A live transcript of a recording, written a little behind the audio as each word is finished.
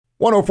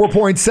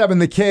104.7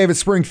 The Cave at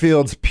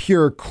Springfield's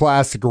Pure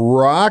Classic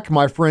Rock.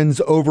 My friends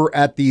over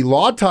at the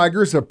Law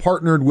Tigers have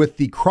partnered with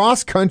the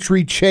Cross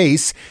Country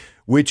Chase,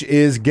 which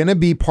is going to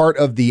be part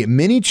of the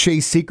Mini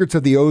Chase Secrets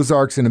of the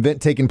Ozarks, an event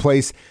taking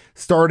place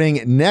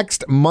starting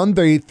next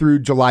Monday through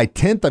July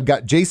 10th. I've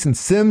got Jason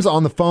Sims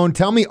on the phone.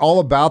 Tell me all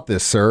about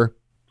this, sir.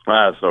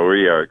 So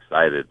we are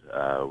excited.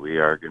 We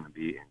are going to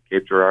be in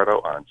Cape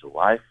Girardeau on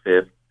July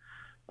 5th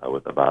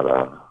with about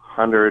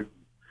 100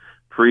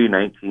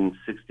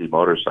 pre-1960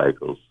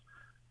 motorcycles.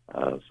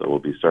 So we'll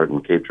be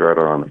starting Cape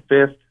Girardeau on the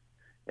 5th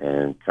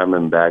and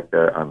coming back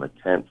there on the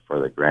 10th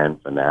for the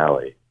grand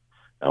finale.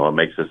 Now, what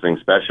makes this thing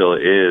special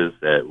is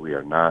that we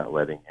are not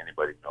letting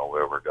anybody know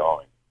where we're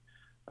going.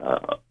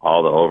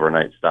 All the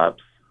overnight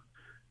stops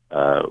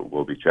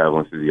will be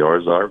traveling through the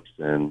Ozarks,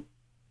 and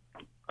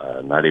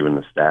not even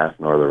the staff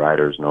nor the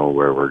riders know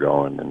where we're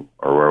going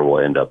or where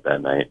we'll end up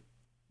that night.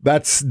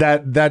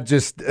 That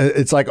just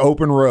it's like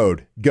open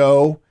road.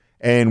 Go.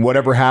 And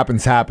whatever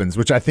happens, happens,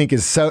 which I think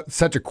is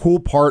such a cool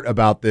part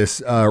about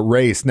this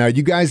race. Now,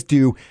 you guys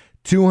do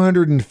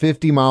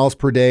 250 miles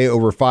per day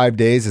over 5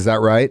 days. Is that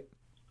right?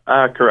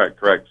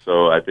 Correct.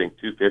 So I think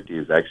 250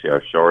 is actually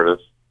our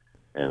shortest,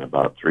 and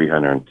about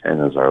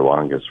 310 is our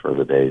longest for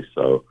the day.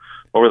 So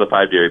over the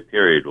 5-day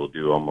period, we'll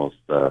do almost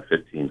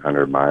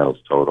 1,500 miles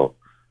total.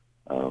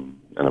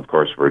 And, of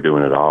course, we're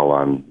doing it all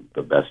on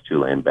the best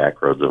 2-lane back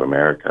roads of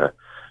America.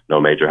 No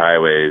major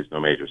highways,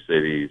 no major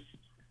cities.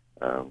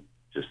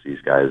 Just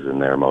these guys in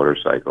their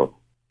motorcycle.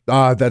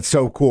 That's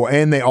so cool.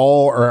 And they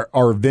all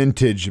are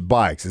vintage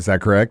bikes. Is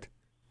that correct?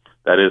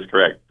 That is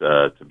correct.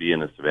 To be in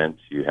this event,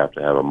 you have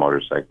to have a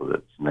motorcycle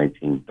that's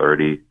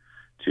 1930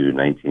 to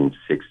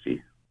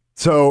 1960.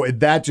 So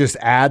that just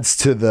adds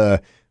to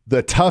the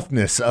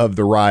toughness of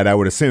the ride, I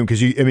would assume.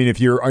 Because, if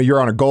you're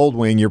on a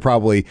Goldwing, you're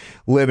probably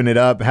living it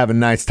up, having a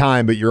nice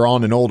time, but you're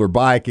on an older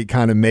bike, it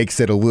kind of makes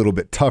it a little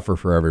bit tougher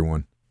for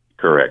everyone.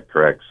 Correct.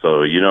 So,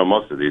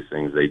 most of these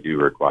things, they do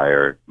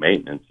require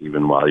maintenance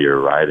even while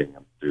you're riding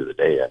them through the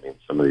day.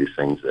 Some of these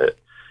things that,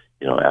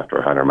 after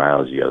 100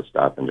 miles, you got to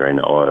stop and drain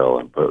the oil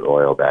and put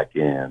oil back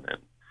in and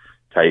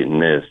tighten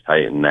this,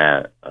 tighten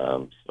that.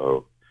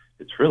 So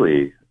it's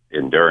really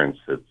endurance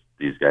that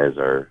these guys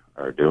are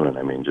doing.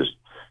 Just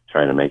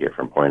trying to make it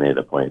from point A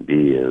to point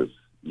B is,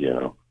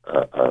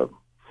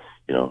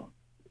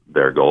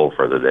 their goal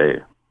for the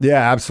day.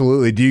 Yeah,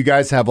 absolutely. Do you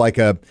guys have like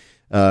in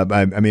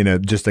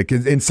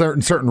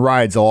certain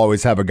rides, they'll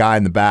always have a guy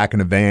in the back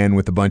in a van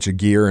with a bunch of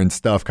gear and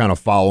stuff kind of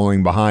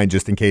following behind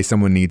just in case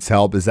someone needs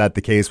help. Is that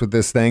the case with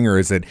this thing, or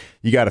is it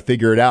you got to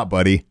figure it out,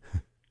 buddy?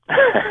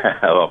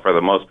 Well, for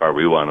the most part,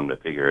 we want them to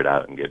figure it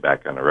out and get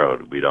back on the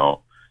road. We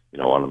don't,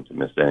 want them to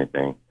miss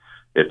anything.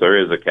 If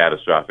there is a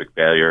catastrophic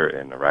failure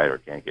and the rider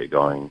can't get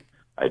going,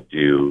 I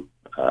do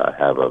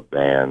have a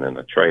van and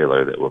a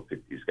trailer that will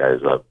pick these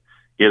guys up,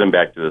 get them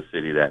back to the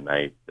city that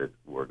night that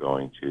we're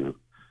going to.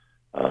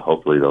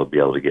 Hopefully they'll be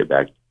able to get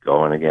back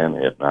going again.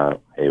 If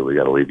not, hey, we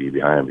got to leave you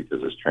behind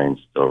because this train's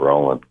still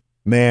rolling.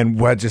 Man,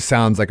 that just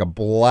sounds like a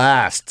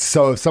blast.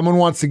 So if someone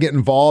wants to get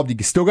involved, you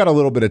still got a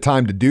little bit of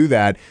time to do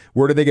that.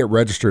 Where do they get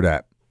registered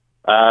at?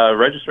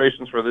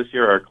 Registrations for this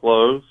year are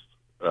closed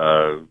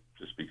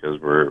just because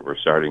we're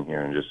starting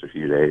here in just a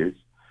few days.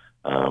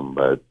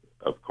 But,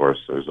 of course,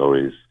 there's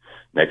always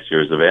next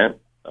year's event.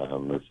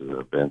 This is an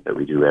event that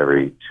we do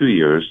every 2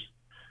 years.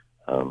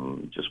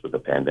 Just with the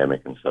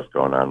pandemic and stuff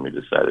going on, we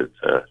decided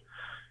to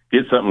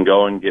get something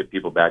going, get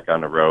people back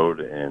on the road,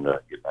 and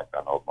get back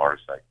on old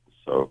motorcycles.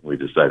 So we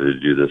decided to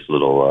do this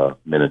little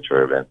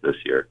miniature event this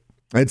year.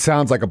 It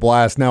sounds like a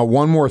blast. Now,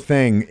 one more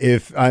thing.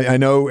 If I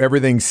know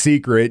everything's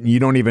secret and you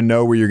don't even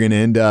know where you're going to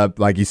end up,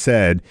 like you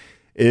said,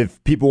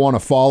 if people want to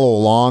follow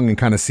along and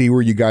kind of see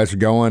where you guys are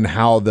going,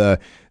 how the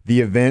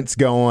event's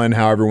going,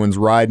 how everyone's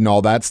riding,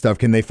 all that stuff,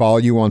 can they follow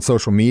you on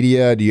social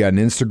media? Do you got an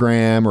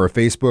Instagram or a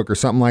Facebook or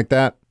something like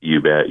that?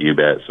 You bet.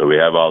 So we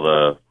have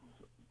all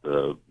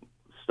the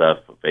stuff,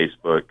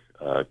 Facebook.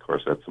 Of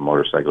course, that's the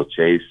Motorcycle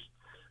Chase.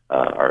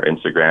 Our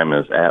Instagram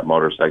is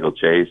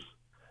 @MotorcycleChase.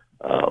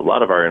 A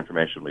lot of our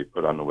information we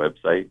put on the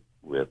website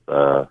with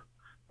the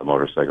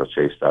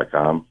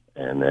motorcyclechase.com.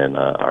 And then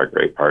our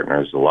great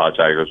partners, the Law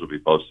Tigers, will be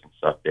posting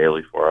stuff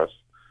daily for us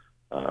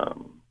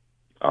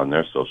on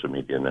their social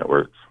media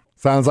networks.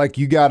 Sounds like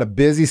you got a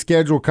busy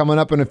schedule coming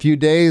up in a few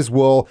days.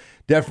 Well,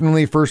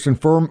 definitely, first and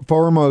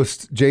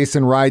foremost,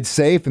 Jason, ride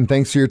safe, and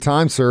thanks for your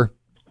time, sir.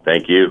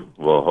 Thank you.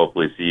 We'll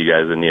hopefully see you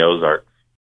guys in the Ozarks.